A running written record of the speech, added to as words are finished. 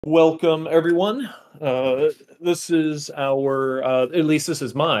Welcome, everyone. This is at least this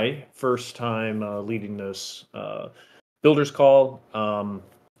is my first time leading this builders call.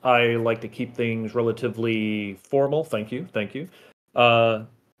 I like to keep things relatively formal. Thank you. Thank you. Uh,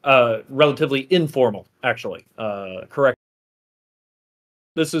 Relatively informal, actually. Correct.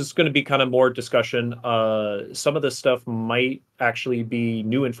 This is going to be kind of more discussion. Some of this stuff might actually be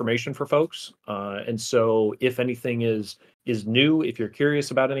new information for folks, and so if anything is new, if you're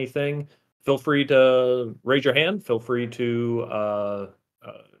curious about anything, feel free to raise your hand. Feel free to uh,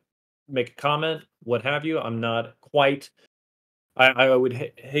 make a comment, what have you. I'm not quite. I would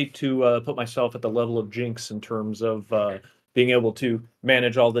hate to put myself at the level of Jinx in terms of being able to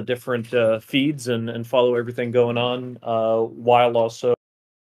manage all the different feeds and follow everything going on while also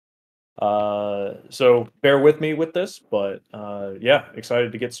so bear with me with this, but yeah,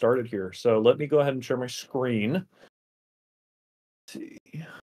 excited to get started here. So let me go ahead and share my screen. Let's see.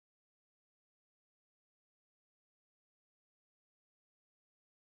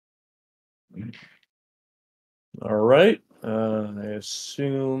 All right. I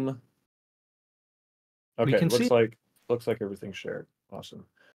assume. We Okay, can see. looks like everything's shared. Awesome.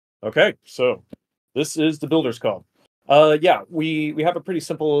 Okay, so this is the builder's call. Yeah, we have a pretty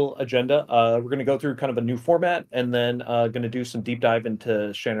simple agenda. We're going to go through kind of a new format, and then going to do some deep dive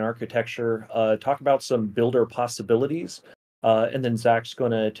into Shannon architecture. Talk about some builder possibilities, and then Zach's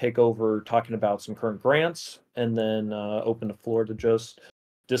going to take over talking about some current grants, and then open the floor to just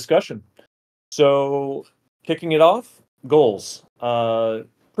discussion. So, kicking it off, goals.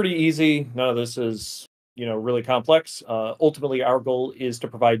 Pretty easy. None of this is, really complex. Ultimately, our goal is to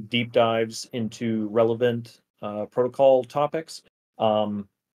provide deep dives into relevant protocol topics, um,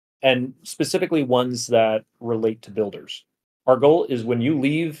 and specifically ones that relate to builders. Our goal is when you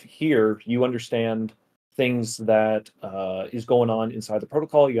leave here, you understand things that is going on inside the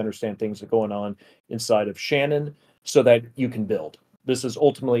protocol. You understand things that are going on inside of Shannon, so that you can build. This is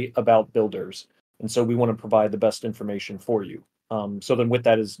ultimately about builders, and so we want to provide the best information for you. So then, with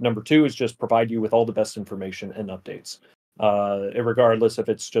that, is number two is just provide you with all the best information and updates, regardless if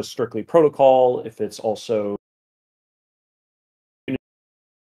it's just strictly protocol, if it's also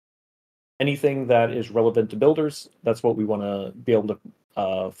anything that is relevant to builders. That's what we want to be able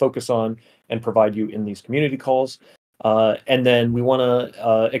to focus on and provide you in these community calls. And then we want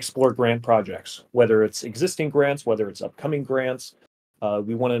to explore grant projects, whether it's existing grants, whether it's upcoming grants.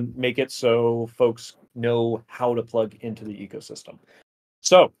 We want to make it so folks know how to plug into the ecosystem.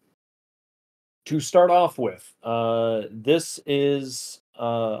 So, to start off with, this is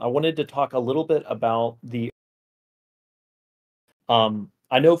I wanted to talk a little bit about the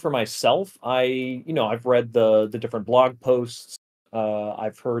I know for myself, I've read the different blog posts,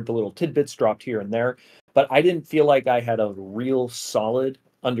 I've heard the little tidbits dropped here and there, but I didn't feel like I had a real solid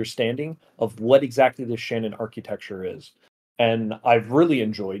understanding of what exactly the Shannon architecture is. And I've really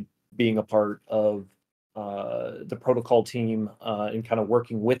enjoyed being a part of the protocol team and kind of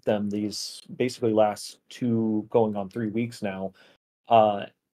working with them these basically last 2 going on 3 weeks now, uh,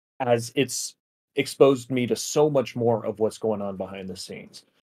 as it's exposed me to so much more of what's going on behind the scenes.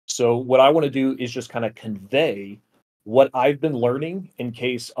 So what I want to do is just kind of convey what I've been learning in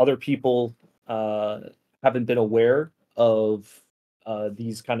case other people uh, haven't been aware of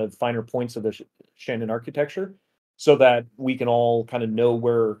these kind of finer points of the Shannon architecture, so that we can all kind of know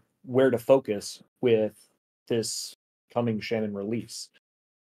where to focus with this coming Shannon release.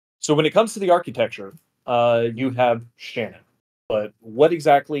 So when it comes to the architecture, you have Shannon. But what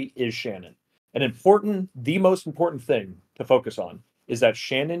exactly is Shannon? The most important thing to focus on is that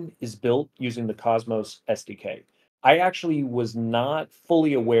Shannon is built using the Cosmos SDK. I actually was not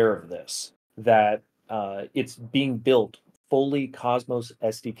fully aware of this, that it's being built fully Cosmos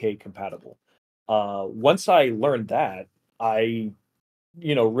SDK compatible. Once I learned that, I,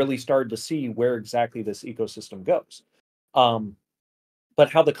 really started to see where exactly this ecosystem goes. Um, but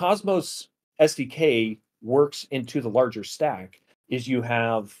how the Cosmos SDK works into the larger stack is you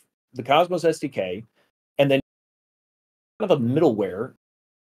have the Cosmos SDK, and then kind of a middleware.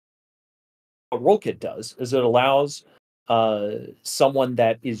 What RollKit does is it allows someone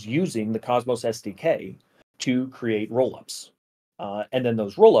that is using the Cosmos SDK to create rollups. And then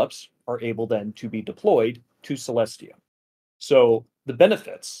those rollups are able then to be deployed to Celestia. So the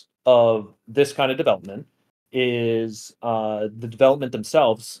benefits of this kind of development is the development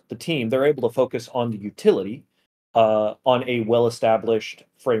themselves, the team, they're able to focus on the utility on a well-established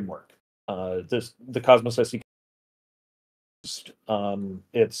framework. The Cosmos SDK,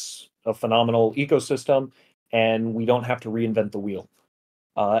 it's a phenomenal ecosystem, and we don't have to reinvent the wheel.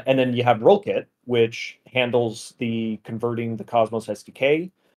 And then you have Rollkit, which handles the converting the Cosmos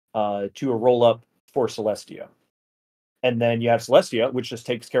SDK to a rollup for Celestia. And then you have Celestia, which just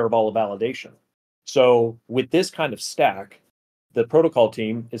takes care of all the validation. So with this kind of stack, the protocol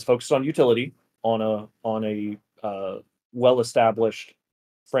team is focused on utility on a well-established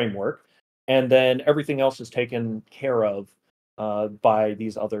framework, and then everything else is taken care of by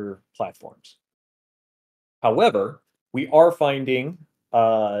these other platforms. However, we are finding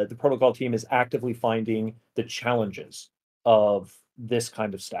the protocol team is actively finding the challenges of this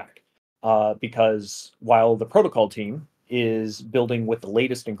kind of stack. Because while the protocol team is building with the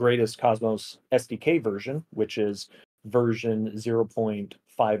latest and greatest Cosmos SDK version, which is version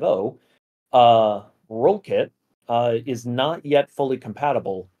 0.50, Rollkit is not yet fully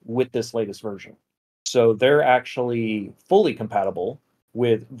compatible with this latest version. So they're actually fully compatible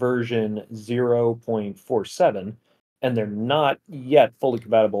with version 0.47, and they're not yet fully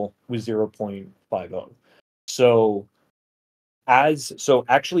compatible with 0.50. So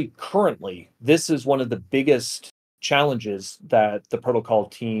actually currently, this is one of the biggest challenges that the protocol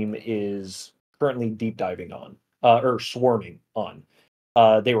team is currently deep diving on, or swarming on.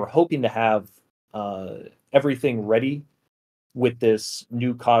 They were hoping to have everything ready with this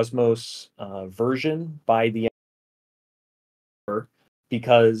new Cosmos version by the end,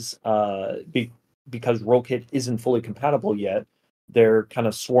 because because Rollkit isn't fully compatible yet. They're kind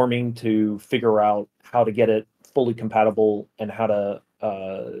of swarming to figure out how to get it fully compatible and how to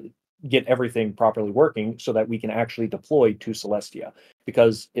get everything properly working so that we can actually deploy to Celestia.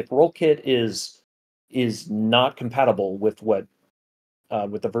 Because if Rollkit is not compatible with what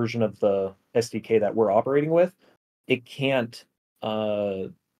with the version of the SDK that we're operating with, it can't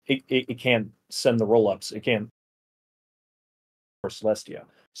it can't send the rollups. It can't for Celestia.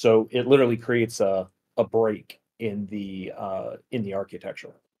 So it literally creates a break in the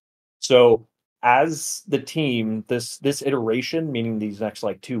architecture. So as the team, this iteration, meaning these next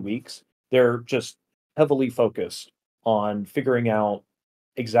like 2 weeks, they're just heavily focused on figuring out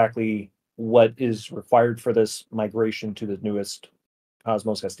exactly what is required for this migration to the newest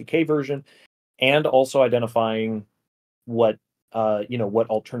Cosmos SDK version, and also identifying what what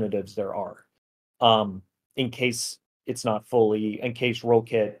alternatives there are, in case it's not fully, in case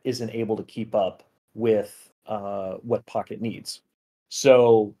Rollkit isn't able to keep up with what Pocket needs.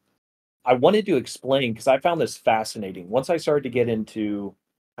 So I wanted to explain, because I found this fascinating. Once I started to get into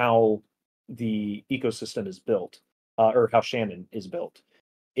how the ecosystem is built, or how Shannon is built,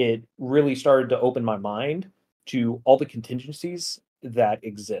 it really started to open my mind to all the contingencies that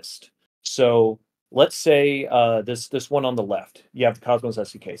exist. So let's say this one on the left, you have the Cosmos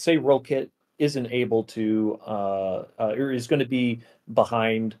SDK. Say Rollkit isn't able to or is going to be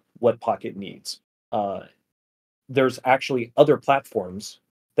behind what Pocket needs. There's actually other platforms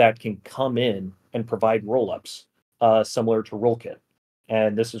that can come in and provide rollups similar to Rollkit.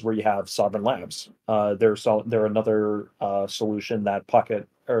 And this is where you have Sovereign Labs. They're another solution that Pocket,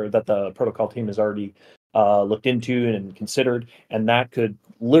 or that the protocol team has already looked into and considered, and that could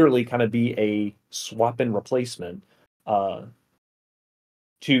literally kind of be a swap and replacement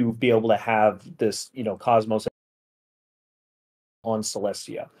to be able to have this, Cosmos on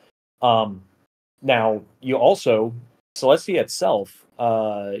Celestia. Now, you also, Celestia itself,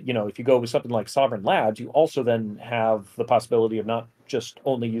 if you go with something like Sovereign Labs, you also then have the possibility of not just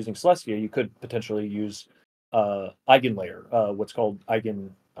only using Celestia. You could potentially use Eigenlayer, what's called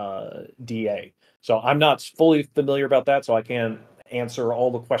Eigen DA. So I'm not fully familiar about that, so I can't answer all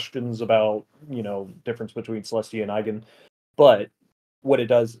the questions about, difference between Celestia and Eigen. But what it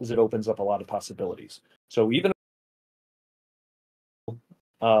does is it opens up a lot of possibilities. So even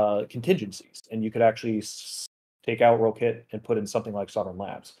contingencies, and you could actually take out Rollkit and put in something like Sovereign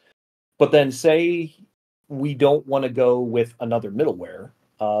Labs. But then say we don't want to go with another middleware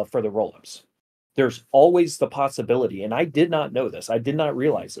for the rollups. There's always the possibility, and I did not know this, I did not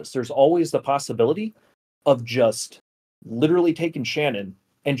realize this. There's always the possibility of just literally taking Shannon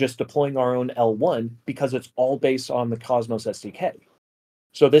and just deploying our own L1, because it's all based on the Cosmos SDK.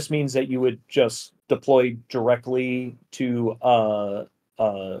 So this means that you would just deploy directly to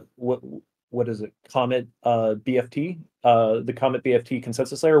what is it? Comet BFT, the Comet BFT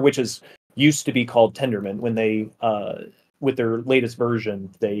consensus layer, which is used to be called Tendermint. When they with their latest version,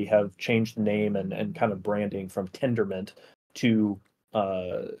 they have changed the name and kind of branding from Tendermint to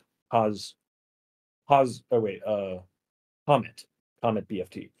Cos Comet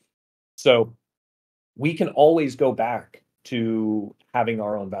BFT. So we can always go back to having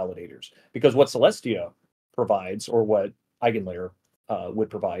our own validators, because what Celestia provides, or what Eigenlayer would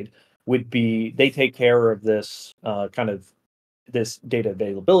provide, would be they take care of this kind of this data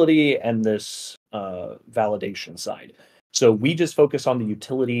availability and this validation side. So we just focus on the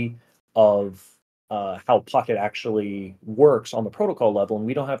utility of how Pocket actually works on the protocol level, and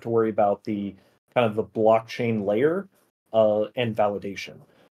we don't have to worry about the kind of the blockchain layer and validation.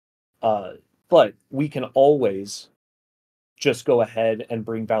 Uh, but we can always just go ahead and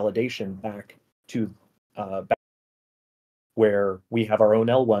bring validation back to back where we have our own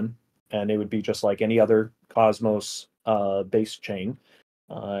L1, and it would be just like any other Cosmos based chain.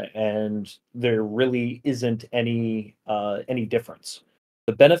 And there really isn't any difference.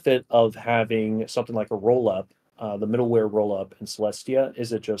 The benefit of having something like a rollup, the middleware rollup in Celestia,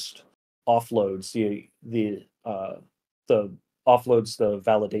 is it just offloads the offloads the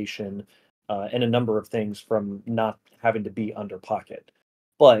validation and a number of things from not having to be under Pocket.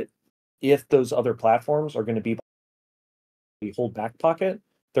 But if those other platforms are going to be hold back Pocket,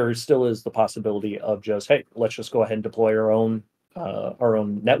 there still is the possibility of just, hey, let's just go ahead and deploy our own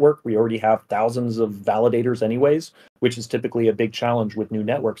network. We already have thousands of validators anyways, which is typically a big challenge with new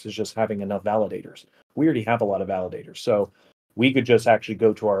networks, is just having enough validators. We already have a lot of validators, so we could just actually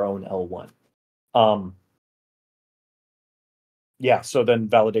go to our own L1. Yeah, so then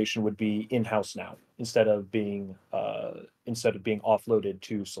validation would be in-house now instead of being offloaded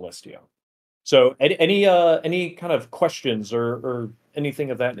to Celestia. So any kind of questions or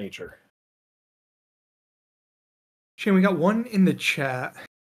anything of that nature? Shane, we got one in the chat.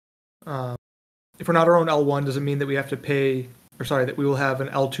 If we're not our own L1, does it mean that we have to pay, or sorry, that we will have an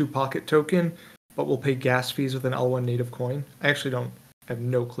L2 Pocket token, but we'll pay gas fees with an L1 native coin? I actually have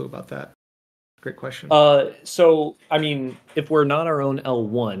no clue about that. Great question. So I mean, if we're not our own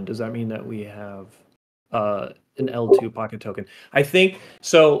L1, does that mean that we have an L2 Pocket token? I think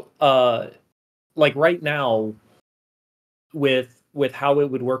so. Like right now, with how it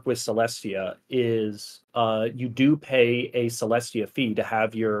would work with Celestia is you do pay a Celestia fee to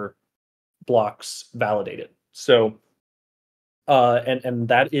have your blocks validated. So and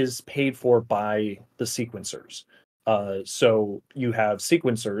that is paid for by the sequencers. So you have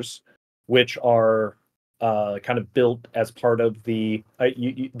sequencers which are kind of built as part of the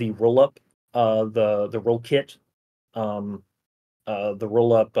rollup, the roll kit, the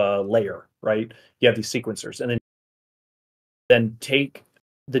rollup layer, right? You have these sequencers, and then take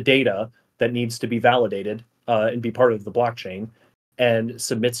the data that needs to be validated and be part of the blockchain and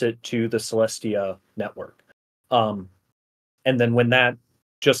submits it to the Celestia network. And then when that,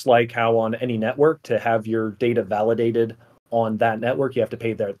 just like how on any network, to have your data validated on that network, you have to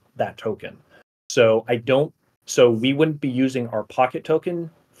pay that token. So we wouldn't be using our Pocket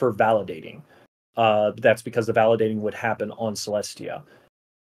token for validating. That's because the validating would happen on Celestia.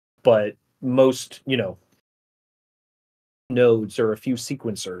 But most, nodes or a few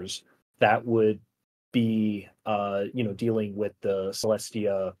sequencers that would be dealing with the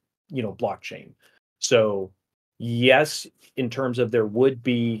Celestia blockchain. So yes, in terms of there would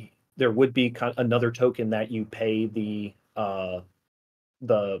be another token that you pay the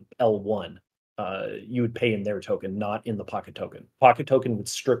L1. You would pay in their token, not in the Pocket token. Pocket token would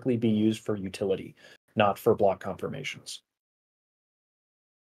strictly be used for utility, not for block confirmations.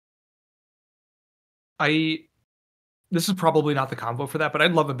 This is probably not the convo for that, but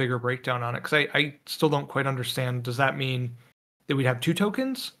I'd love a bigger breakdown on it because I still don't quite understand. Does that mean that we'd have two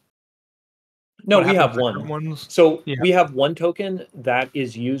tokens? No, we have one. Ones? So we have one token that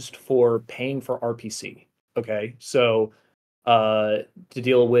is used for paying for RPC. Okay, so to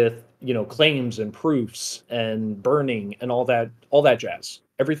deal with claims and proofs and burning and all that jazz.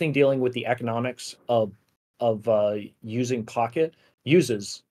 Everything dealing with the economics of using Pocket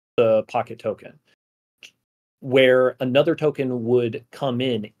uses the Pocket token. Where another token would come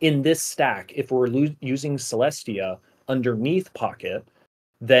in this stack, if we're using Celestia underneath Pocket,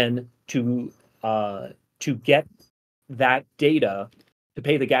 then to get that data, to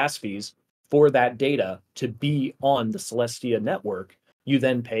pay the gas fees for that data to be on the Celestia network, you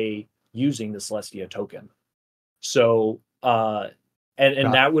then pay using the Celestia token. So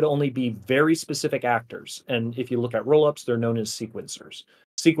and that would only be very specific actors. And if you look at rollups, they're known as sequencers.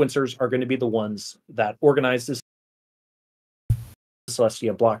 Sequencers are going to be the ones that organize this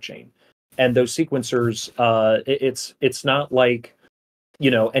Celestia blockchain. And those sequencers, it's not like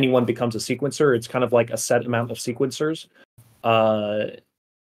anyone becomes a sequencer. It's kind of like a set amount of sequencers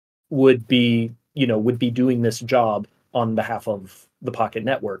would be doing this job on behalf of the Pocket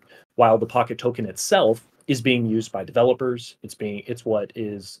network, while the Pocket token itself is being used by developers. It's what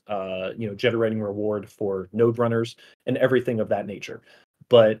is generating reward for node runners and everything of that nature.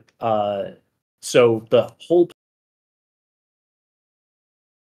 But so the whole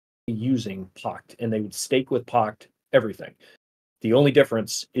using POKT, and they would stake with POKT everything. The only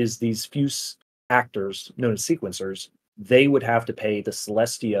difference is these few actors known as sequencers they would have to pay the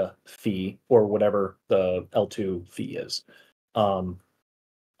Celestia fee or whatever the L2 fee is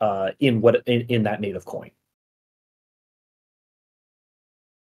in that native coin.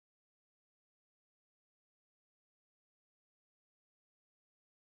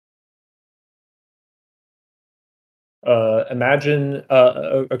 Imagine,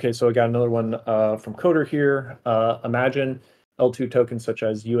 okay, so I got another one from Coder here. Imagine L2 tokens such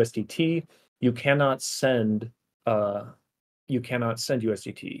as USDT. You cannot send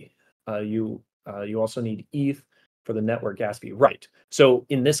USDT. You also need ETH for the network gas fee. Right. So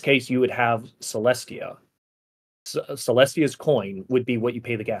in this case, you would have Celestia. Celestia's coin would be what you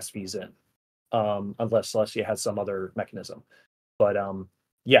pay the gas fees in, unless Celestia has some other mechanism. But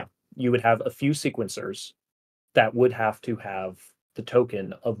yeah, you would have a few sequencers that would have to have the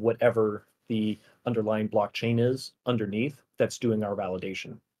token of whatever the underlying blockchain is underneath that's doing our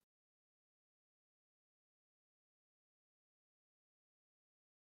validation.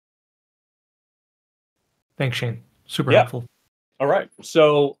 Thanks, Shane. Super helpful. All right.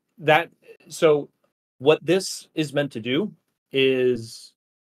 So what this is meant to do is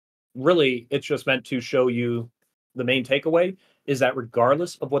really, it's just meant to show you the main takeaway is that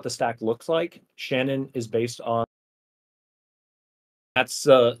regardless of what the stack looks like, Shannon is based on. That's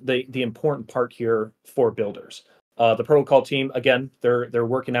the important part here for builders. The protocol team, again, they're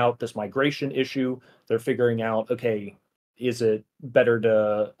working out this migration issue. They're figuring out, okay, is it better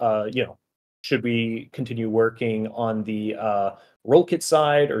to should we continue working on the roll kit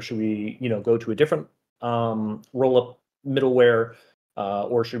side, or should we go to a different roll up middleware,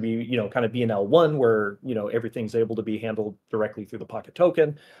 or should we kind of be in L1 where everything's able to be handled directly through the POKT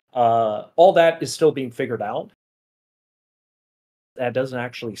token? All that is still being figured out. That doesn't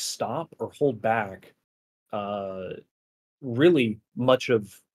actually stop or hold back really much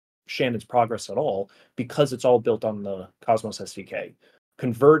of Shannon's progress at all, because it's all built on the Cosmos SDK.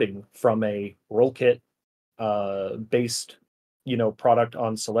 Converting from a roll kit based product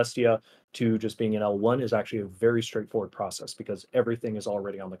on Celestia to just being an L1 is actually a very straightforward process, because everything is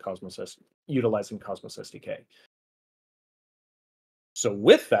already on the utilizing Cosmos SDK. So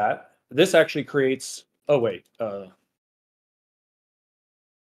with that, this actually creates okay.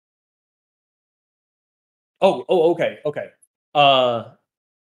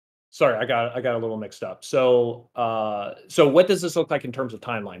 Sorry, I got a little mixed up. So what does this look like in terms of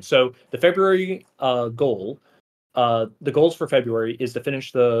timeline? So the February goal, the goals for February is to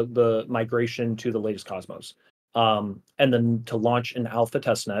finish the migration to the latest Cosmos, and then to launch an alpha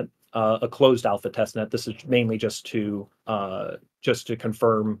testnet, a closed alpha testnet. This is mainly just to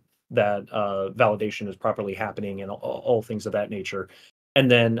confirm that validation is properly happening and all things of that nature,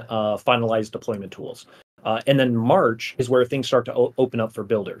 and then finalize deployment tools. And then March is where things start to open up for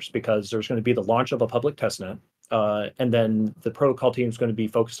builders, because there's going to be the launch of a public testnet. And then the protocol team is going to be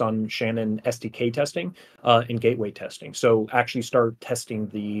focused on Shannon SDK testing and gateway testing. So actually start testing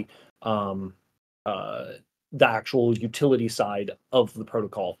the actual utility side of the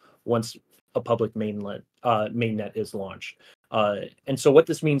protocol once a public mainnet is launched. And so what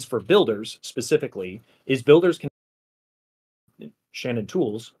this means for builders specifically is builders can Shannon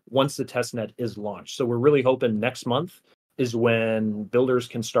tools once the testnet is launched. So we're really hoping next month is when builders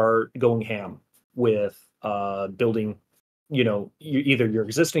can start going ham with building, either your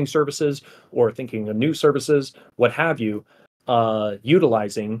existing services or thinking of new services, what have you,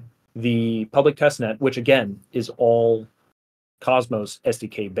 utilizing the public testnet, which again is all Cosmos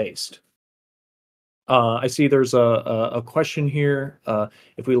SDK based. I see there's a question here.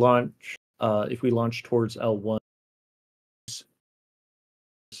 If we launch towards L1.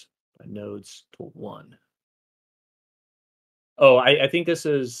 Nodes to 1. Oh, I think this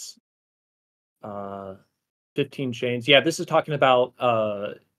is 15 chains. Yeah, this is talking about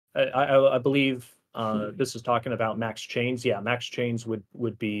I believe this is talking about max chains. Yeah, max chains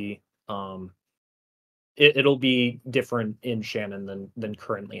would be it'll be different in Shannon than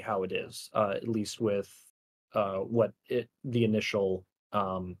currently how it is, at least with what it initially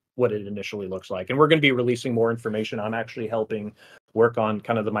looks like. And we're going to be releasing more information. I'm actually helping work on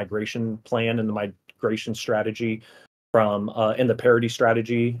kind of the migration plan and the migration strategy from and the parity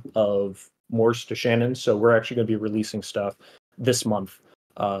strategy of Morse to Shannon. So we're actually going to be releasing stuff this month,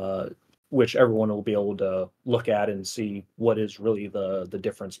 which everyone will be able to look at and see what is really the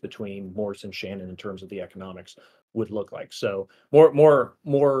difference between Morse and Shannon in terms of the economics would look like. So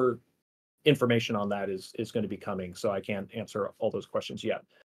more information on that is going to be coming. So I can't answer all those questions yet.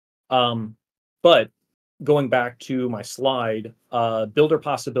 But going back to my slide, builder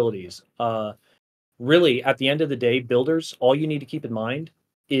possibilities. Really, at the end of the day, builders, all you need to keep in mind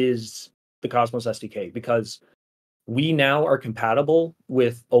is the Cosmos SDK, because we now are compatible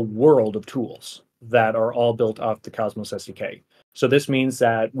with a world of tools that are all built off the Cosmos SDK. So this means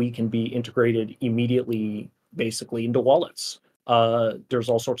that we can be integrated immediately, basically into wallets. There's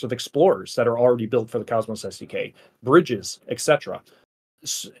all sorts of explorers that are already built for the Cosmos SDK, bridges, etc.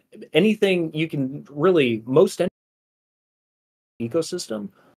 Anything you can really, most any ecosystem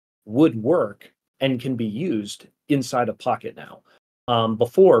would work and can be used inside of Pocket now.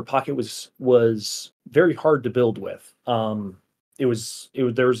 Before, Pocket was very hard to build with. There was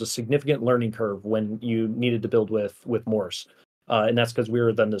a significant learning curve when you needed to build with Morse, and that's because we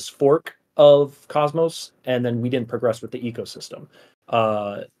were then this fork of Cosmos, and then we didn't progress with the ecosystem.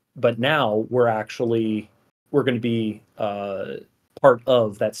 But now we're going to be part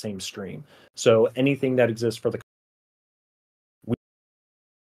of that same stream. So anything that exists for the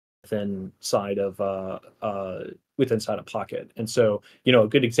inside of Pocket. And so, a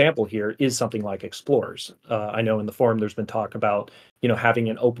good example here is something like Explorers. I know in the forum there's been talk about, having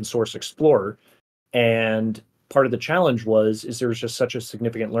an open source Explorer, and part of the challenge is there was just such a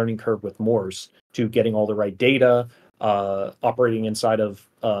significant learning curve with Morse to getting all the right data, operating inside of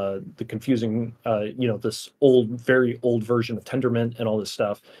the confusing, this very old version of Tendermint and all this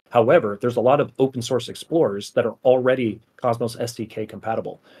stuff. However, there's a lot of open source Explorers that are already Cosmos SDK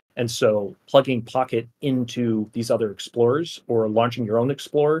compatible. And so plugging Pocket into these other Explorers or launching your own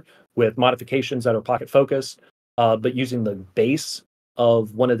Explorer with modifications that are Pocket focused, but using the base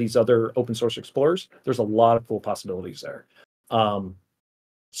of one of these other open source Explorers, there's a lot of cool possibilities there.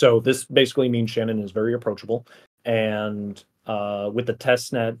 So this basically means Shannon is very approachable. And with the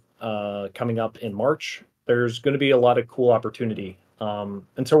testnet coming up in March, there's going to be a lot of cool opportunity.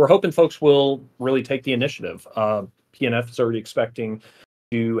 And so we're hoping folks will really take the initiative. PNF is already expecting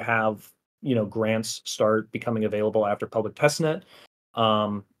to have grants start becoming available after public testnet,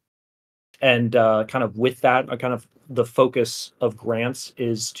 and kind of with that, kind of the focus of grants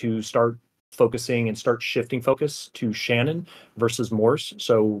is to start focusing and start shifting focus to Shannon versus Morse.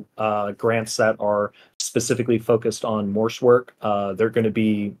 So grants that are specifically focused on Morse work, they're going to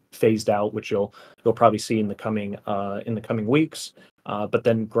be phased out, which you'll probably see in the coming weeks. But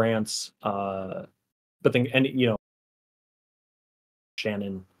then grants,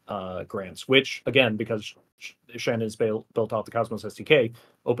 Shannon grants, which again, because Shannon is built off the Cosmos SDK,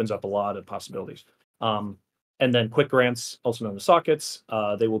 opens up a lot of possibilities. And then quick grants, also known as sockets,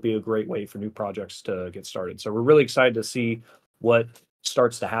 they will be a great way for new projects to get started. So we're really excited to see what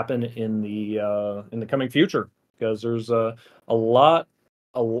starts to happen in the coming future, because there's a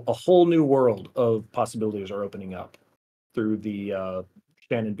whole new world of possibilities are opening up through the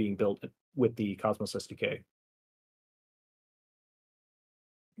Shannon being built with the Cosmos SDK.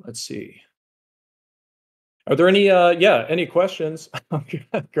 Let's see. Are there any questions?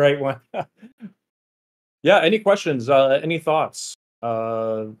 Great one. Yeah, any questions? Any thoughts?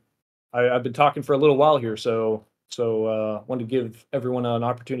 I've been talking for a little while here, so wanted to give everyone an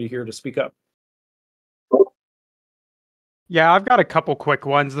opportunity here to speak up. Yeah, I've got a couple quick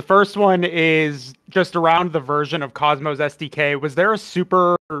ones. The first one is just around the version of Cosmos SDK. Was there a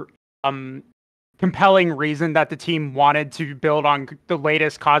super compelling reason that the team wanted to build on the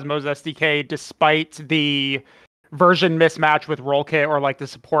latest Cosmos SDK despite the version mismatch with Rollkit, or like the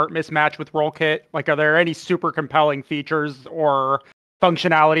support mismatch with Rollkit? Like, are there any super compelling features or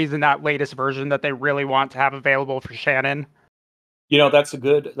functionalities in that latest version that they really want to have available for Shannon? That's a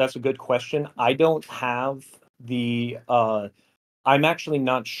good question. I don't have the I'm actually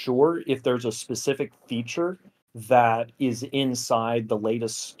not sure if there's a specific feature that is inside the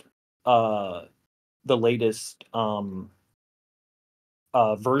latest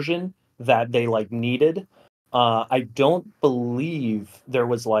version that they needed. I don't believe there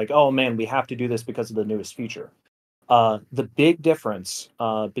was oh man, we have to do this because of the newest feature. The big difference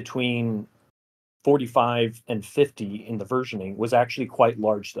between 45 and 50 in the versioning was actually quite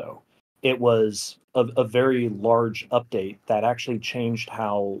large, though. It was a very large update that actually changed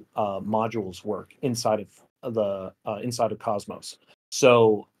how modules work inside of Cosmos.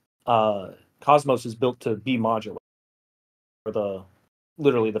 So Cosmos is built to be modular, for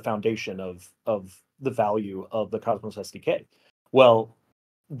literally the foundation of the value of the Cosmos SDK. Well,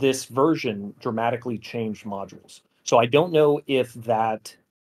 this version dramatically changed modules. So I don't know if that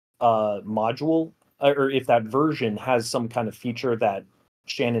module or if that version has some kind of feature that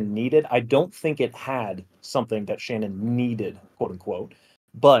Shannon needed. I don't think it had something that Shannon needed, quote unquote,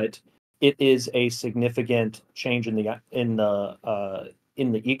 but it is a significant change in the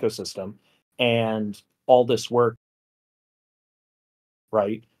ecosystem, and all this work,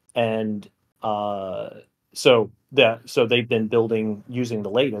 right? And so they've been building using the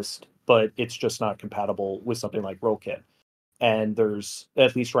latest, but it's just not compatible with something like Rollkit. And there's,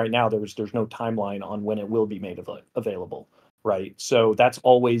 at least right now, there's no timeline on when it will be made available, right? So that's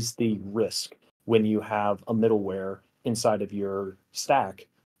always the risk when you have a middleware inside of your stack,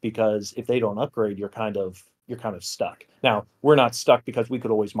 because if they don't upgrade, you're kind of stuck. Now, we're not stuck because we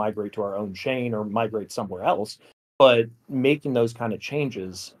could always migrate to our own chain or migrate somewhere else, but making those kind of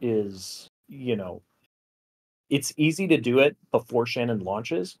changes is, it's easy to do it before Shannon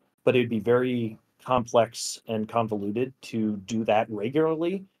launches, but it'd be very complex and convoluted to do that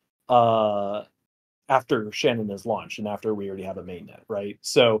regularly uh, after Shannon is launched and after we already have a mainnet, right?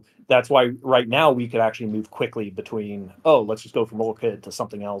 So that's why right now we could actually move quickly between, oh, let's just go from Rollkit to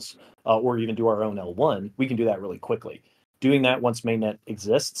something else, or even do our own L1. We can do that really quickly. Doing that once mainnet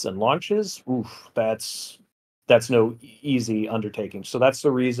exists and launches, that's no easy undertaking. So that's the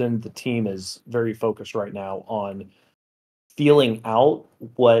reason the team is very focused right now on feeling out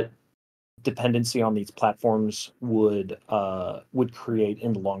what dependency on these platforms would create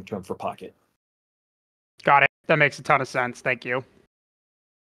in the long term for Pocket. Got it. That makes a ton of sense. Thank you.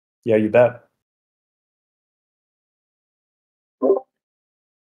 Yeah, you bet.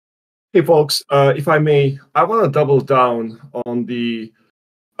 Hey, folks, if I may, I want to double down on the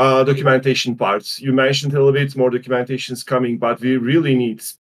documentation parts. You mentioned a little bit more documentation is coming, but we really need,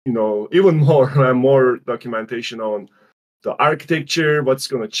 even more documentation on the architecture, what's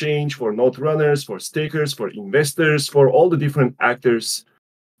going to change for node runners, for stakers, for investors, for all the different actors.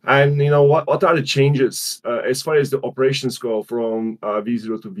 And what are the changes as far as the operations go from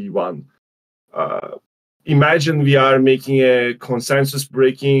V0 to V1? Imagine we are making a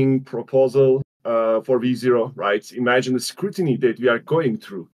consensus-breaking proposal for V0, right? Imagine the scrutiny that we are going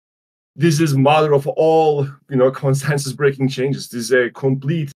through. This is mother of all, consensus-breaking changes. This is a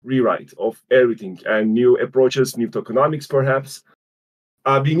complete rewrite of everything and new approaches, new tokenomics, perhaps.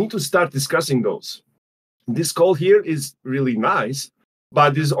 We need to start discussing those. This call here is really nice,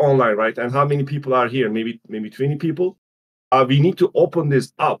 but this is online, right? And how many people are here? Maybe 20 people. We need to open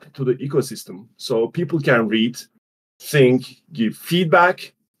this up to the ecosystem so people can read, think, give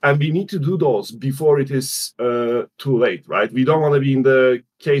feedback, and we need to do those before it is too late, right? We don't want to be in the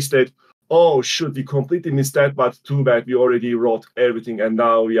case that, oh, shoot, we completely missed that, but too bad, we already wrote everything and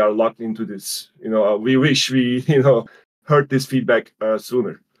now we are locked into this. We wish we, heard this feedback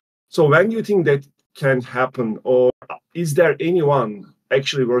sooner. So when do you think that can happen, or is there anyone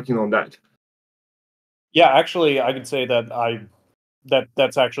actually working on that? Yeah, actually, I could say that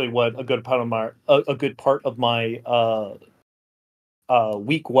that's actually what a good part of my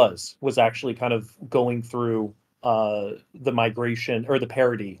week was actually kind of going through the migration or the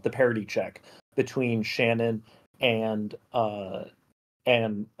parity check between Shannon and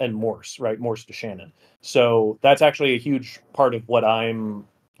Morse, right? Morse to Shannon. So that's actually a huge part of what I'm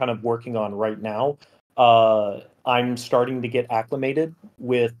kind of working on right now. I'm starting to get acclimated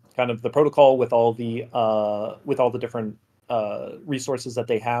with kind of the protocol, with all the different resources that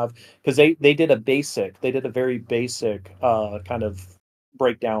they have, because they did a very basic kind of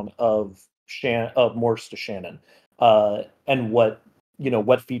breakdown of Morse to Shannon, and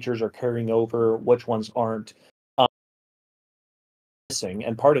what features are carrying over, which ones aren't. Missing,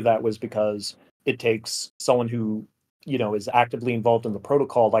 and part of that was because it takes someone who is actively involved in the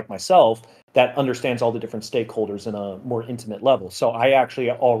protocol, like myself, that understands all the different stakeholders in a more intimate level. So I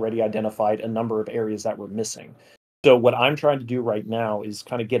actually already identified a number of areas that were missing. So what I'm trying to do right now is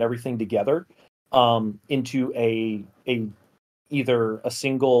kind of get everything together into a either a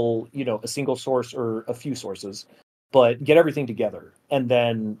single source or a few sources, but get everything together. And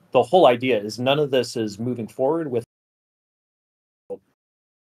then the whole idea is none of this is moving forward with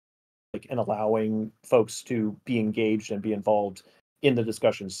and allowing folks to be engaged and be involved in the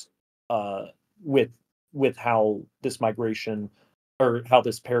discussions with how this migration or how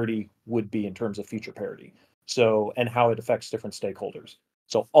this parity would be in terms of future parity. So, and how it affects different stakeholders.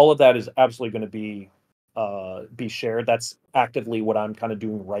 So all of that is absolutely going to be shared. That's actively what I'm kind of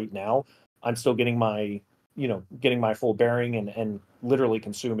doing right now. I'm still getting my full bearing and literally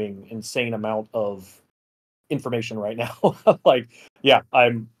consuming insane amount of information right now. Like, yeah,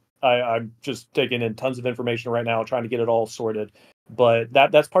 I'm just taking in tons of information right now, trying to get it all sorted. But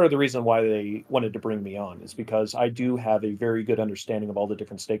that's part of the reason why they wanted to bring me on, is because I do have a very good understanding of all the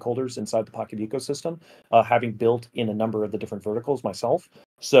different stakeholders inside the Pocket ecosystem, having built in a number of the different verticals myself.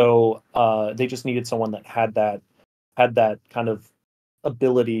 So they just needed someone that had that kind of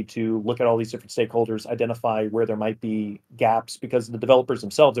ability to look at all these different stakeholders, identify where there might be gaps, because the developers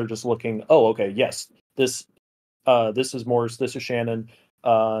themselves are just looking, oh, okay, yes, this is Morse, this is Shannon,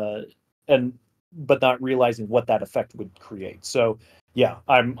 but not realizing what that effect would create. So yeah,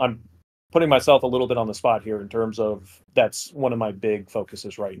 I'm putting myself a little bit on the spot here in terms of that's one of my big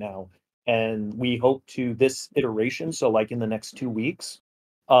focuses right now. And we hope to this iteration, so like in the next 2 weeks,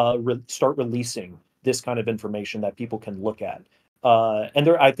 start releasing this kind of information that people can look at. And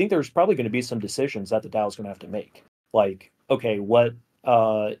I think there's probably going to be some decisions that the DAO is going to have to make. Like, okay, what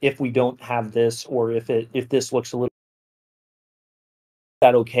if we don't have this, or if this looks a little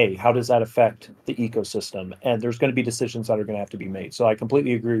that okay? How does that affect the ecosystem? And there's going to be decisions that are going to have to be made. So I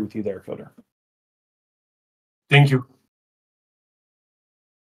completely agree with you there, Coder. Thank you.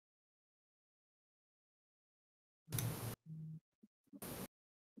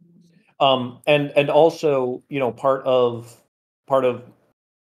 And also, part of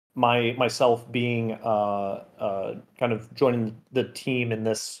myself being kind of joining the team in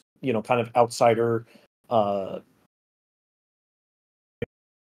this, kind of outsider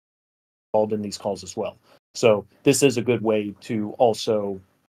involved in these calls as well. So this is a good way to also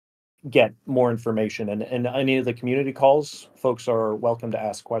get more information. And any of the community calls, folks are welcome to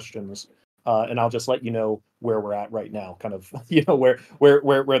ask questions. And I'll just let you know where we're at right now, kind of, where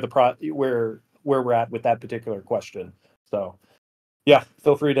we're at with that particular question. So yeah,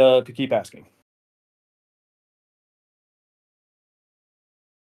 feel free to keep asking.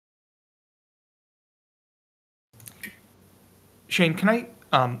 Shane, can I?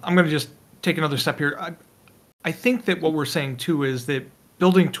 I'm going to just take another step here. I think that what we're saying too is that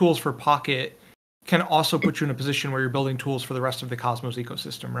building tools for Pocket can also put you in a position where you're building tools for the rest of the Cosmos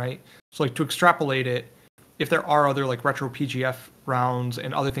ecosystem, right? So like to extrapolate it, if there are other like retro PGF rounds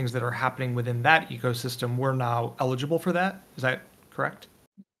and other things that are happening within that ecosystem, we're now eligible for that. Is that correct?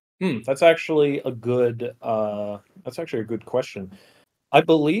 That's actually a good question. I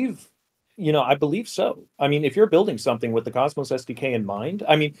believe, I believe so. I mean, if you're building something with the Cosmos SDK in mind,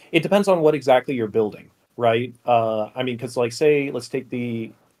 I mean, it depends on what exactly you're building, right? I mean, because like, say, let's take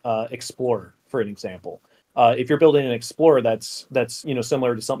the Explorer for an example. If you're building an Explorer that's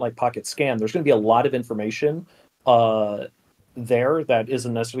similar to something like Pocket Scan, there's going to be a lot of information there that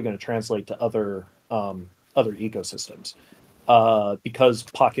isn't necessarily going to translate to other ecosystems. Because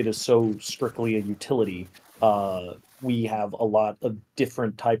Pocket is so strictly a utility, we have a lot of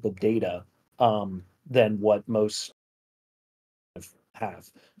different type of data than what most have.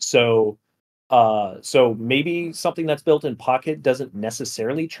 So maybe something that's built in Pocket doesn't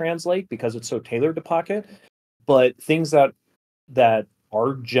necessarily translate because it's so tailored to Pocket, but things that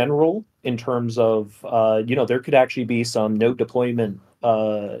are general in terms of there could actually be some node deployment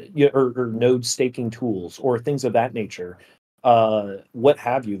or node staking tools or things of that nature, what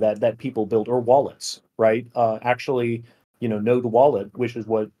have you, that people build, or wallets, right? Actually, Node Wallet, which is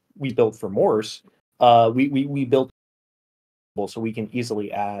what we built for Morse, we built so we can easily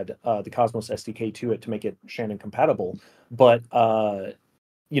add the Cosmos SDK to it to make it Shannon compatible. But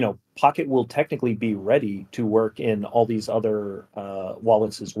Pocket will technically be ready to work in all these other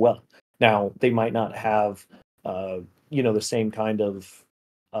wallets as well. Now, they might not have the same kind of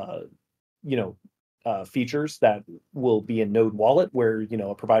features that will be in Node Wallet, where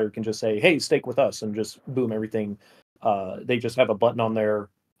a provider can just say, "Hey, stake with us," and just boom, everything. They just have a button on their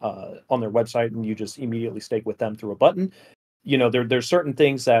website, and you just immediately stake with them through a button. There's certain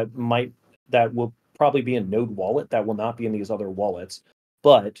things that will probably be in Node Wallet that will not be in these other wallets,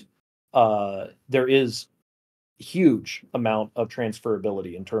 but there is huge amount of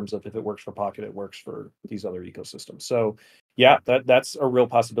transferability in terms of if it works for Pocket, it works for these other ecosystems. So yeah, that's a real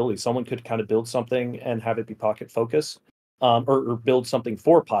possibility. Someone could kind of build something and have it be Pocket focused, or build something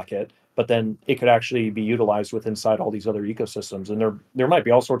for Pocket, but then it could actually be utilized with inside all these other ecosystems. And there might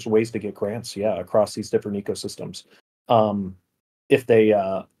be all sorts of ways to get grants, across these different ecosystems. If they,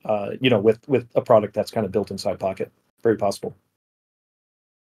 with a product that's kind of built inside Pocket, very possible.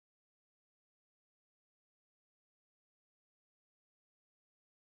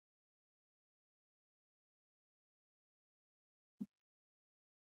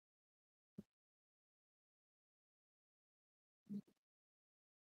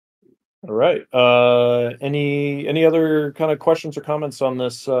 All right. Any other kind of questions or comments on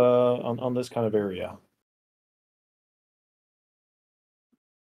this on this kind of area?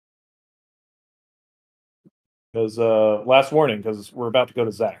 Because last warning, because we're about to go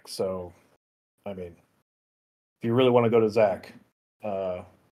to Zach. So, I mean, if you really want to go to Zach, if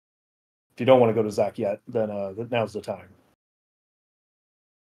you don't want to go to Zach yet, then now's the time.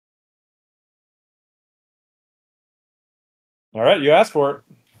 All right, you asked for it.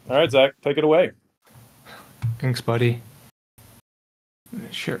 All right, Zach, take it away. Thanks, buddy.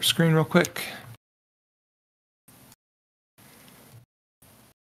 Share screen real quick.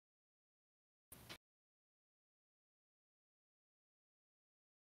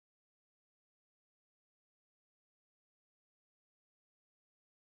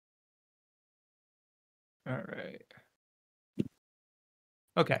 All right.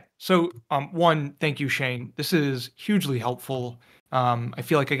 Okay. So, one, thank you, Shane. This is hugely helpful. I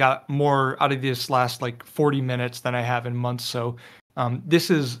feel like I got more out of this last like 40 minutes than I have in months. So, this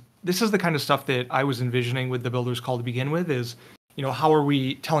is the kind of stuff that I was envisioning with the Builders Call to begin with. Is, how are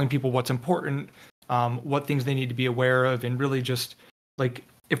we telling people what's important, what things they need to be aware of, and really just like,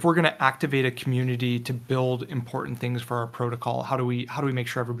 if we're going to activate a community to build important things for our protocol, how do we make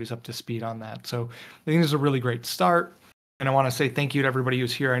sure everybody's up to speed on that? So I think this is a really great start. And I want to say thank you to everybody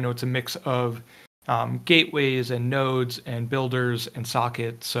who's here. I know it's a mix of gateways and nodes and builders and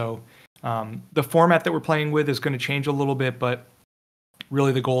sockets. So the format that we're playing with is going to change a little bit, but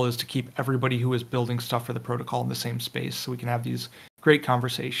really the goal is to keep everybody who is building stuff for the protocol in the same space so we can have these great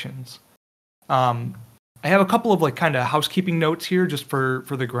conversations. I have a couple of like kind of housekeeping notes here just for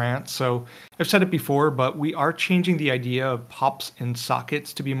the grant. So I've said it before, but we are changing the idea of pops and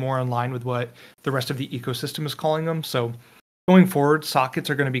sockets to be more in line with what the rest of the ecosystem is calling them. So going forward, sockets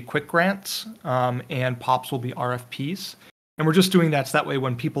are going to be quick grants, and pops will be RFPs. And we're just doing that so that way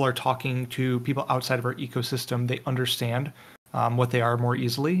when people are talking to people outside of our ecosystem, they understand what they are more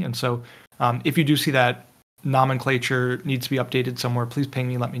easily. And so if you do see that nomenclature needs to be updated somewhere, please ping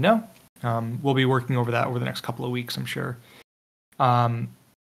me, let me know. We'll be working over that over the next couple of weeks, I'm sure.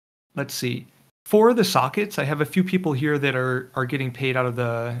 Let's see. For the sockets, I have a few people here that are getting paid out of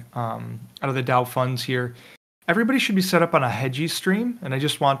the DAO funds here. Everybody should be set up on a Hedgie stream, and I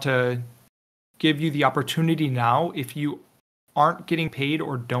just want to give you the opportunity now. If you aren't getting paid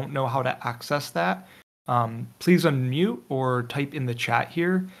or don't know how to access that, please unmute or type in the chat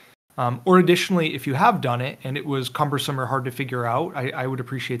here. Or additionally, if you have done it and it was cumbersome or hard to figure out, I would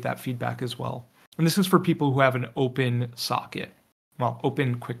appreciate that feedback as well. And this is for people who have an open socket. Well,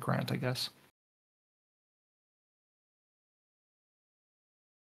 open quick grant, I guess.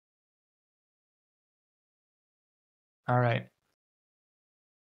 All right.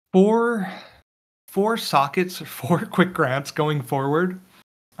 For sockets, for quick grants going forward,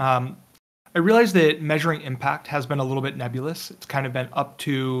 I realize that measuring impact has been a little bit nebulous. It's kind of been up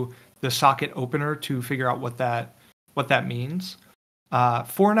to the socket opener to figure out what that means.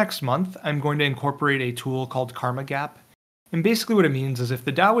 For next month, I'm going to incorporate a tool called Karma Gap. And basically what it means is if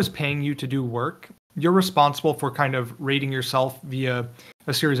the DAO is paying you to do work, you're responsible for kind of rating yourself via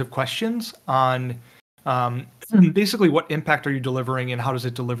a series of questions on basically what impact are you delivering and how does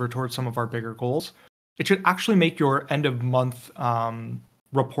it deliver towards some of our bigger goals. It should actually make your end of month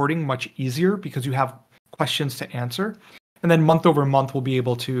reporting much easier because you have questions to answer. And then month over month, we'll be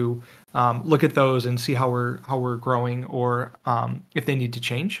able to look at those and see how we're growing or if they need to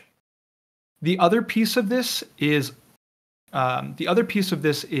change. The other piece of this is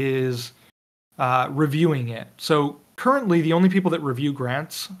reviewing it. So currently, the only people that review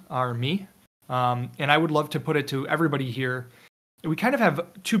grants are me, and I would love to put it to everybody here. We kind of have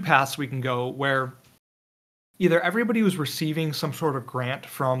two paths we can go where either everybody who's receiving some sort of grant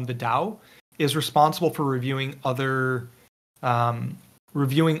from the DAO is responsible for reviewing other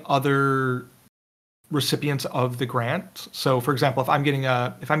recipients of the grant. So, for example, if I'm getting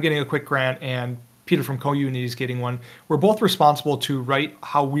a quick grant and Peter from CoUnity is getting one, we're both responsible to write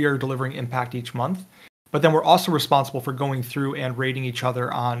how we are delivering impact each month. But then we're also responsible for going through and rating each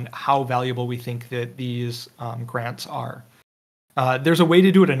other on how valuable we think that these grants are. There's a way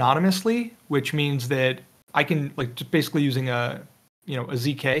to do it anonymously, which means that I can, like, just basically using a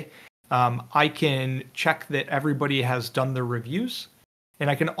ZK, I can check that everybody has done their reviews, and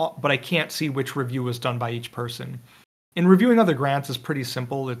but I can't see which review was done by each person. And reviewing other grants is pretty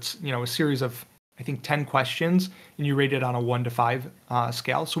simple. It's a series of, I think, 10 questions, and you rate it on a 1 to 5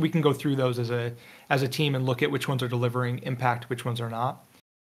 scale. So we can go through those as a team and look at which ones are delivering impact, which ones are not.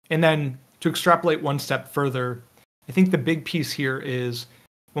 And then to extrapolate one step further, I think the big piece here is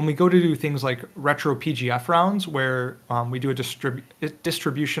when we go to do things like retro PGF rounds, where we do a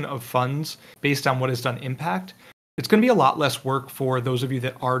distribution of funds based on what has done impact, it's going to be a lot less work for those of you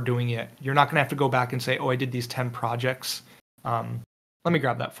that are doing it. You're not going to have to go back and say, oh, I did these 10 projects. Let me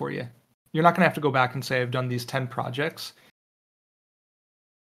grab that for you. You're not going to have to go back and say, I've done these 10 projects.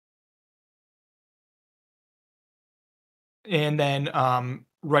 And then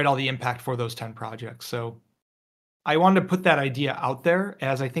write all the impact for those 10 projects. So I wanted to put that idea out there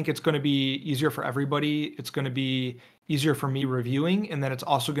as I think it's going to be easier for everybody. It's going to be easier for me reviewing, and then it's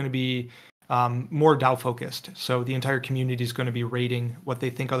also going to be more DAO focused. So the entire community is going to be rating what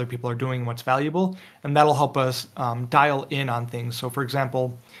they think other people are doing and what's valuable, and that'll help us dial in on things. So for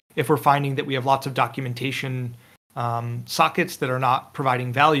example, if we're finding that we have lots of documentation sockets that are not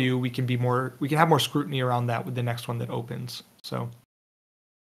providing value, we can have more scrutiny around that with the next one that opens. So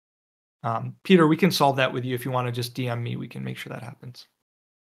Peter, we can solve that with you if you want to just DM me. We can make sure that happens.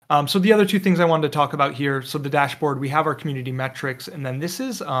 So the other two things I wanted to talk about here. So the dashboard, we have our community metrics, and then this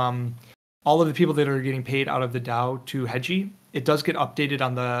is all of the people that are getting paid out of the DAO to Hedgie. It does get updated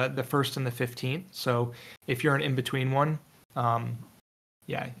on the 1st and the 15th. So if you're an in-between one,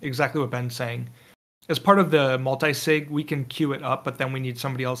 yeah, exactly what Ben's saying. As part of the multi-sig, we can queue it up, but then we need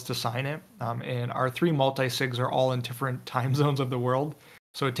somebody else to sign it. And our 3 multi-sigs are all in different time zones of the world.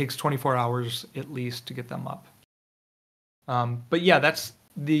 So it takes 24 hours at least to get them up. But yeah, that's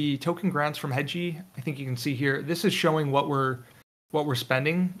the token grants from Hedgie. I think you can see here, this is showing what we're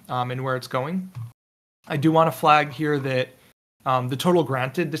spending and where it's going. I do want to flag here that the total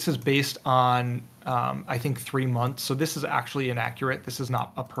granted, this is based on, I think 3 months. So this is actually inaccurate. This is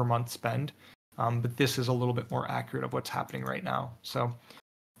not a per month spend, but this is a little bit more accurate of what's happening right now. So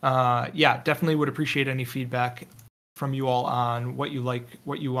yeah, definitely would appreciate any feedback from you all on what you like,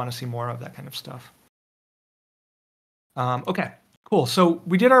 what you want to see more of, that kind of stuff. Okay, cool. So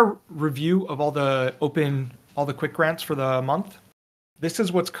we did our review of all the quick grants for the month. This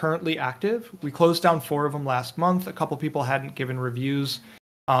is what's currently active. We closed down 4 of them last month. A couple people hadn't given reviews,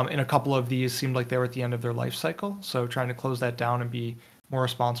 and a couple of these seemed like they were at the end of their life cycle. So trying to close that down and be more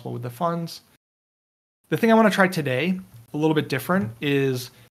responsible with the funds. The thing I want to try today, a little bit different,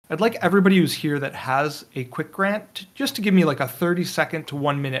 is I'd like everybody who's here that has a quick grant just to give me like a 30-second to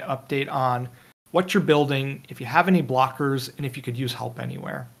 1-minute update on what you're building, if you have any blockers, and if you could use help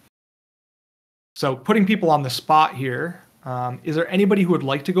anywhere. So putting people on the spot here, is there anybody who would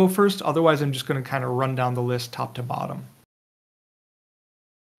like to go first? Otherwise, I'm just going to kind of run down the list top to bottom.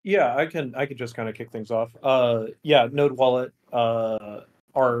 Yeah, I can just kind of kick things off. Yeah, Node Wallet,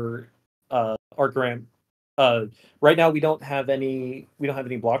 our grant. Right now we don't have any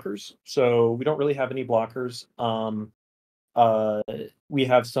blockers, so we don't really have any blockers. We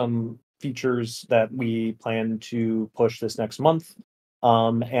have some features that we plan to push this next month.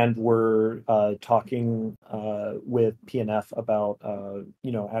 And we're talking with PNF about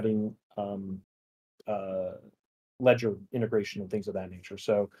adding ledger integration and things of that nature.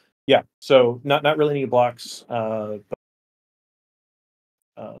 So yeah, so not really any blocks but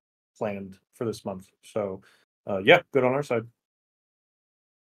planned for this month. So yeah, good on our side.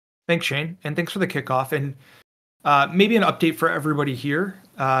 Thanks, Shane, and thanks for the kickoff. And maybe an update for everybody here.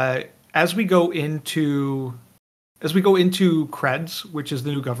 As we go into Creds, which is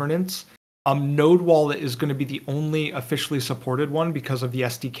the new governance, Node Wallet is going to be the only officially supported one because of the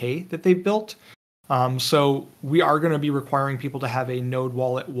SDK that they built. So we are going to be requiring people to have a Node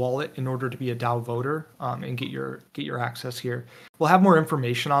wallet in order to be a DAO voter and get your access here. We'll have more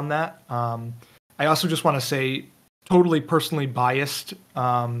information on that. I also just want to say, totally personally biased,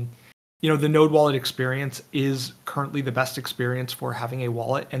 the Node Wallet experience is currently the best experience for having a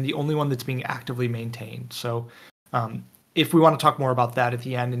wallet and the only one that's being actively maintained. So if we want to talk more about that at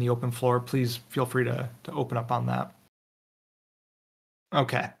the end in the open floor, please feel free to open up on that.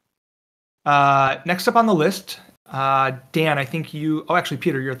 Okay. Next up on the list, Dan, I think actually,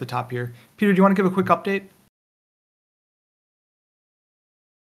 Peter, you're at the top here. Peter, do you want to give a quick update?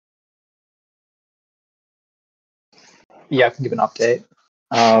 Yeah, I can give an update.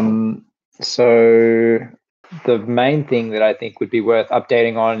 So the main thing that I think would be worth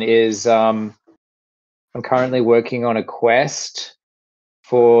updating on is I'm currently working on a quest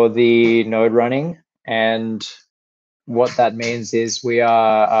for the node running, and what that means is we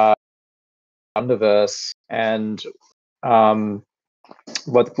are Underverse, and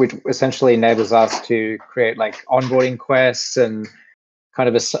which essentially enables us to create like onboarding quests and kind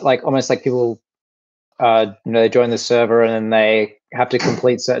of almost like people they join the server and then they have to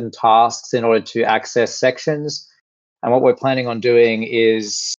complete certain tasks in order to access sections. And what we're planning on doing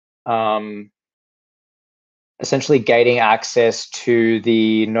is essentially gating access to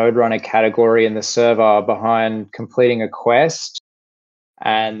the node runner category in the server behind completing a quest.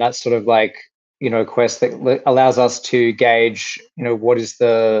 And that's sort of like, a quest that allows us to gauge, what is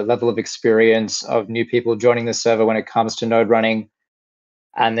the level of experience of new people joining the server when it comes to node running,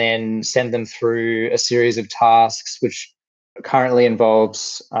 and then send them through a series of tasks, which currently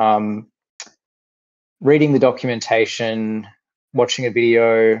involves reading the documentation, watching a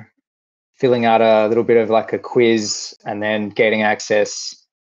video, filling out a little bit of like a quiz, and then getting access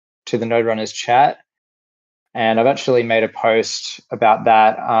to the Node Runners chat. And I've actually made a post about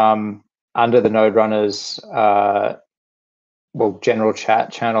that under the Node Runners general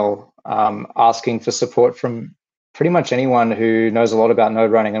chat channel, asking for support from pretty much anyone who knows a lot about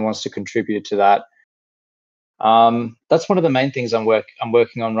node running and wants to contribute to that. That's one of the main things I'm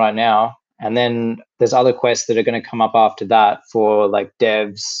working on right now. And then there's other quests that are going to come up after that for like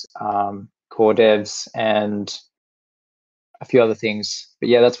devs, core devs, and a few other things. But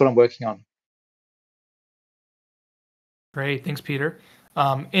yeah, that's what I'm working on. Great, thanks, Peter.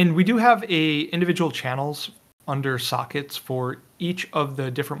 And we do have individual channels under sockets for each of the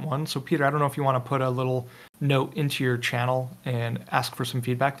different ones. So Peter, I don't know if you want to put a little note into your channel and ask for some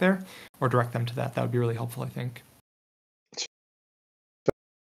feedback there, or direct them to that. That would be really helpful, I think.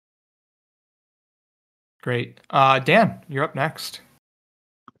 Great. Dan, you're up next.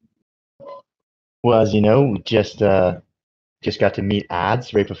 Well, as you know, we just got to meet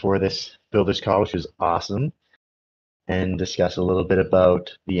ads right before this builders call, which was awesome, and discuss a little bit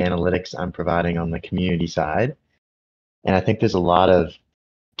about the analytics I'm providing on the community side. And I think there's a lot of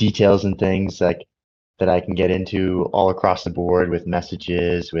details and things that I can get into all across the board with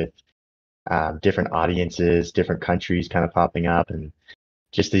messages, with different audiences, different countries kind of popping up, and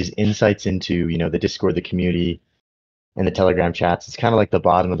just these insights into, the Discord, the community, and the Telegram chats. It's kind of like the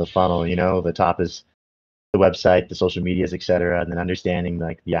bottom of the funnel, the top is the website, the social medias, etc., and then understanding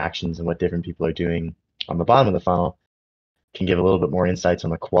like the actions and what different people are doing on the bottom of the funnel can give a little bit more insights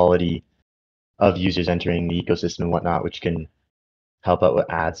on the quality of users entering the ecosystem and whatnot, which can help out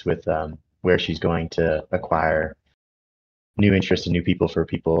with ads with where she's going to acquire new interest and new people for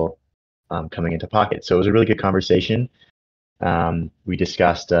people coming into Pocket. So it was a really good conversation. We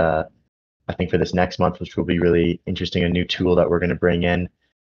discussed, I think for this next month, which will be really interesting, a new tool that we're going to bring in.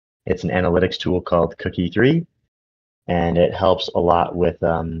 It's an analytics tool called Cookie 3, and it helps a lot with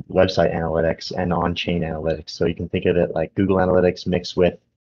website analytics and on-chain analytics. So you can think of it like Google Analytics mixed with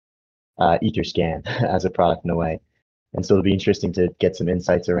Etherscan as a product in a way. And so it'll be interesting to get some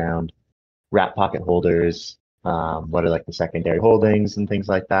insights around wrap pocket holders, what are like the secondary holdings and things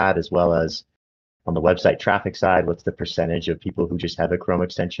like that, as well as on the website traffic side, what's the percentage of people who just have a Chrome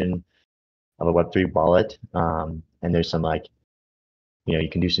extension of a Web3 wallet. And there's some like, you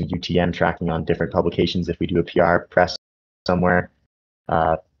can do some UTM tracking on different publications. If we do a PR press somewhere,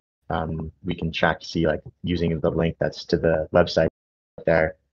 we can track to see, like, using the link that's to the website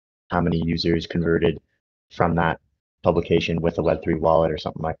there, how many users converted from that publication with a Web3 wallet or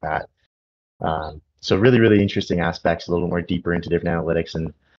something like that. So really, really interesting aspects, a little more deeper into different analytics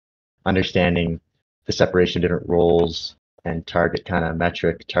and understanding the separation of different roles and target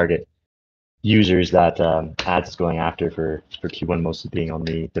users that ads is going after for Q1, mostly being on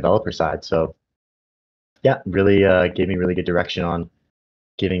the developer side. So yeah, really gave me really good direction on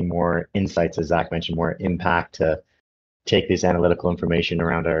giving more insights, as Zach mentioned, more impact to take this analytical information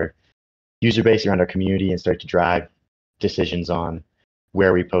around our user base, around our community, and start to drive decisions on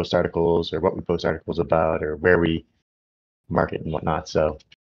where we post articles or what we post articles about or where we market and whatnot. So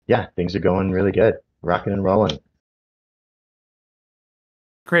yeah, things are going really good, rocking and rolling.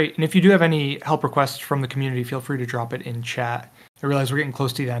 Great. And if you do have any help requests from the community, feel free to drop it in chat. I realize we're getting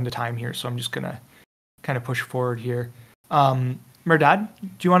close to the end of time here, so I'm just going to kind of push forward here. Merdad, do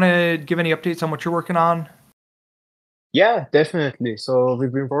you want to give any updates on what you're working on? Yeah, definitely. So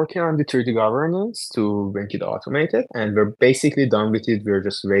we've been working on the 3D governance to make it automated, and we're basically done with it. We're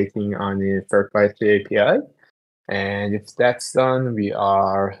just waiting on the third-party API. And if that's done,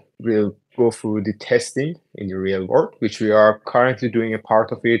 we'll go through the testing in the real world, which we are currently doing a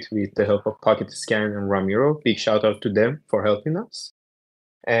part of it with the help of Pocket Scan and Ramiro. Big shout out to them for helping us.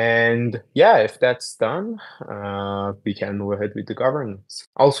 And yeah, if that's done, we can move ahead with the governance.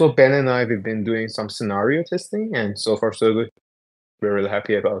 Also, Ben and I, we've been doing some scenario testing, and so far so good. We're really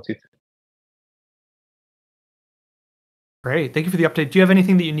happy about it. Great. Thank you for the update. Do you have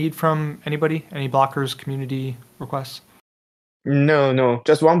anything that you need from anybody? Any blockers, community requests? No.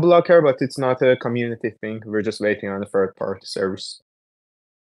 Just one blocker, but it's not a community thing. We're just waiting on the third-party service.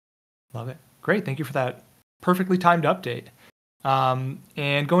 Love it. Great. Thank you for that perfectly timed update.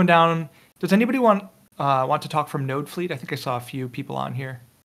 And going down, does anybody want to talk from Node Fleet? I think I saw a few people on here.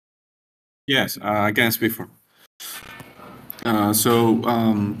 Yes, I can speak for. So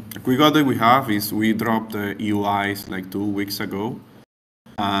quick update we have is we dropped the UIs like 2 weeks ago,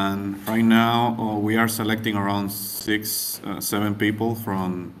 and right now we are selecting around 6-7 people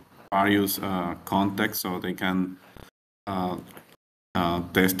from various contexts, so they can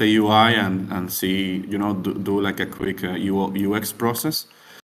test the UI and see, do like a quick UX process.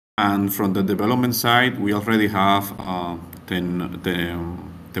 And from the development side, we already have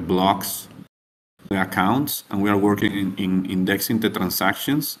the blocks, the accounts, and we are working in indexing the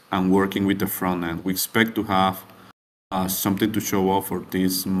transactions and working with the front end. We expect to have something to show off for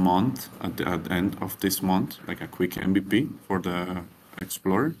this month, at the end of this month, like a quick MVP for the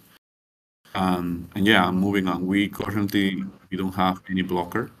Explorer. And yeah, moving on. We don't have any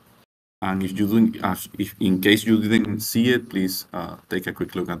blocker. And if you didn't, if in case you didn't see it, please take a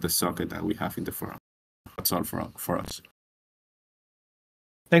quick look at the socket that we have in the forum. That's all for us.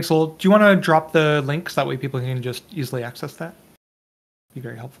 Thanks, Lowell. Do you want to drop the links? That way people can just easily access that. Be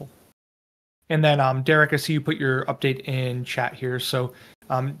very helpful. And then, Derek, I see you put your update in chat here. So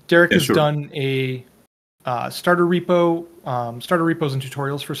Derek has done a starter repos and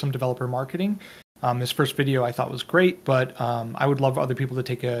tutorials for some developer marketing. His first video I thought was great, but I would love other people to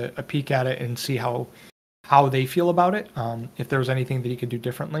take a peek at it and see how they feel about it, if there was anything that he could do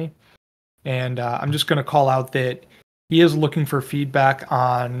differently. And I'm just going to call out that he is looking for feedback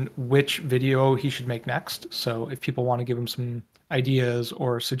on which video he should make next. So if people want to give him some ideas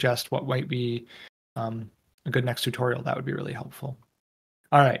or suggest what might be a good next tutorial, that would be really helpful.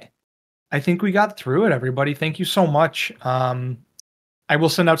 All right. I think we got through it, everybody. Thank you so much. I will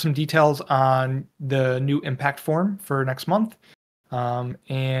send out some details on the new impact form for next month.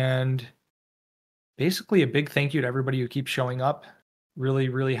 And basically a big thank you to everybody who keeps showing up. Really,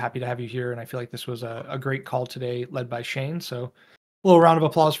 really happy to have you here. And I feel like this was a great call today led by Shane. So a little round of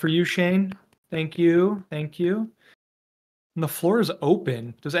applause for you, Shane. Thank you. Thank you. And the floor is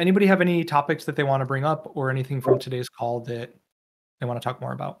open. Does anybody have any topics that they want to bring up or anything from today's call that they want to talk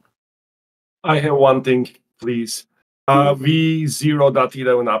more about? I have one thing, please.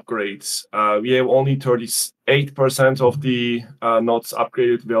 V0.11 upgrades. We have only 38% of the nodes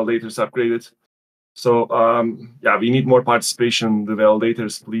upgraded, validators upgraded. So yeah, we need more participation. The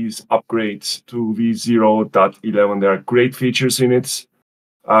validators, please upgrade to V0.11. There are great features in it.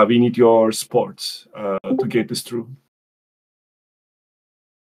 We need your support to get this through.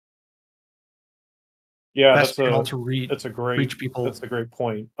 Yeah, that's a great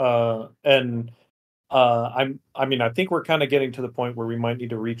point. I mean, I think we're kind of getting to the point where we might need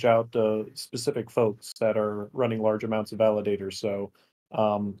to reach out to specific folks that are running large amounts of validators. So,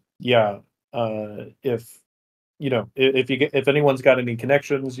 yeah, if anyone's got any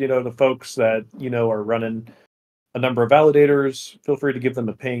connections, to folks that are running a number of validators, feel free to give them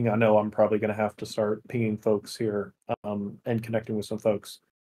a ping. I know I'm probably going to have to start pinging folks here and connecting with some folks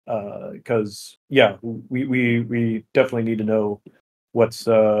because yeah, we definitely need to know what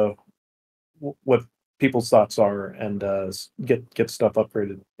people's thoughts are and get stuff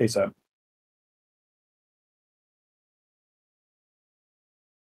upgraded ASAP.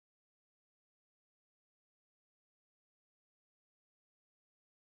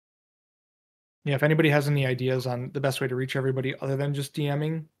 Yeah, if anybody has any ideas on the best way to reach everybody other than just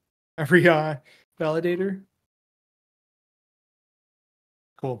DMing every validator.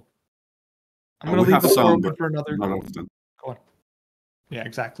 Cool. I'm going to leave the floor open for another. Go on. Yeah,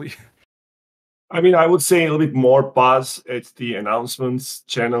 exactly. I mean, I would say a little bit more buzz at the announcements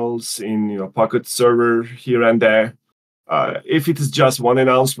channels in POKT server here and there. If it is just one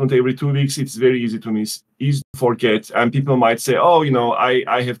announcement every 2 weeks, it's very easy to miss, easy to forget, and people might say, "Oh,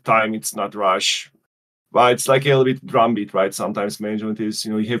 I have time. It's not rush." But it's like a little bit drumbeat, right? Sometimes management is,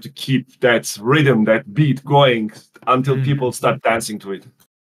 you have to keep that rhythm, that beat going until people start dancing to it.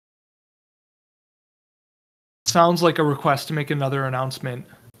 Sounds like a request to make another announcement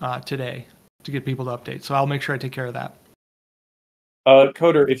today to get people to update. So I'll make sure I take care of that.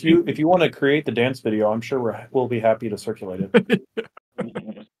 Coder, if you want to create the dance video, I'm sure we'll be happy to circulate it.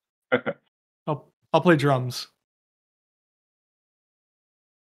 I'll play drums.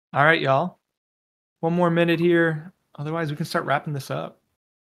 All right, y'all. One more minute here. Otherwise, we can start wrapping this up.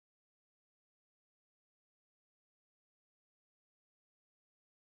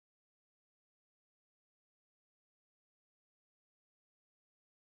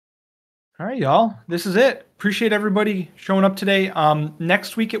 All right, y'all. This is it. Appreciate everybody showing up today.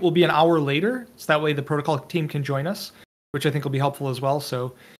 Next week, it will be an hour later. So that way the protocol team can join us, which I think will be helpful as well.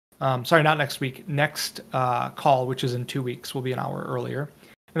 So, sorry, not next week. Next call, which is in 2 weeks, will be an hour earlier.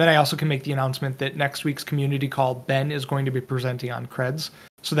 And then I also can make the announcement that next week's community call, Ben is going to be presenting on creds.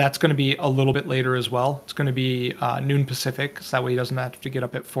 So that's going to be a little bit later as well. It's going to be noon Pacific. So that way he doesn't have to get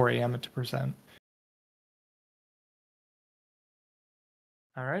up at 4 a.m. to present.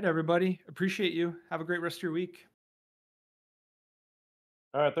 All right, everybody. Appreciate you. Have a great rest of your week.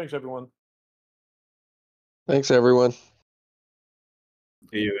 All right. Thanks, everyone. Thanks, everyone.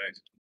 See you guys.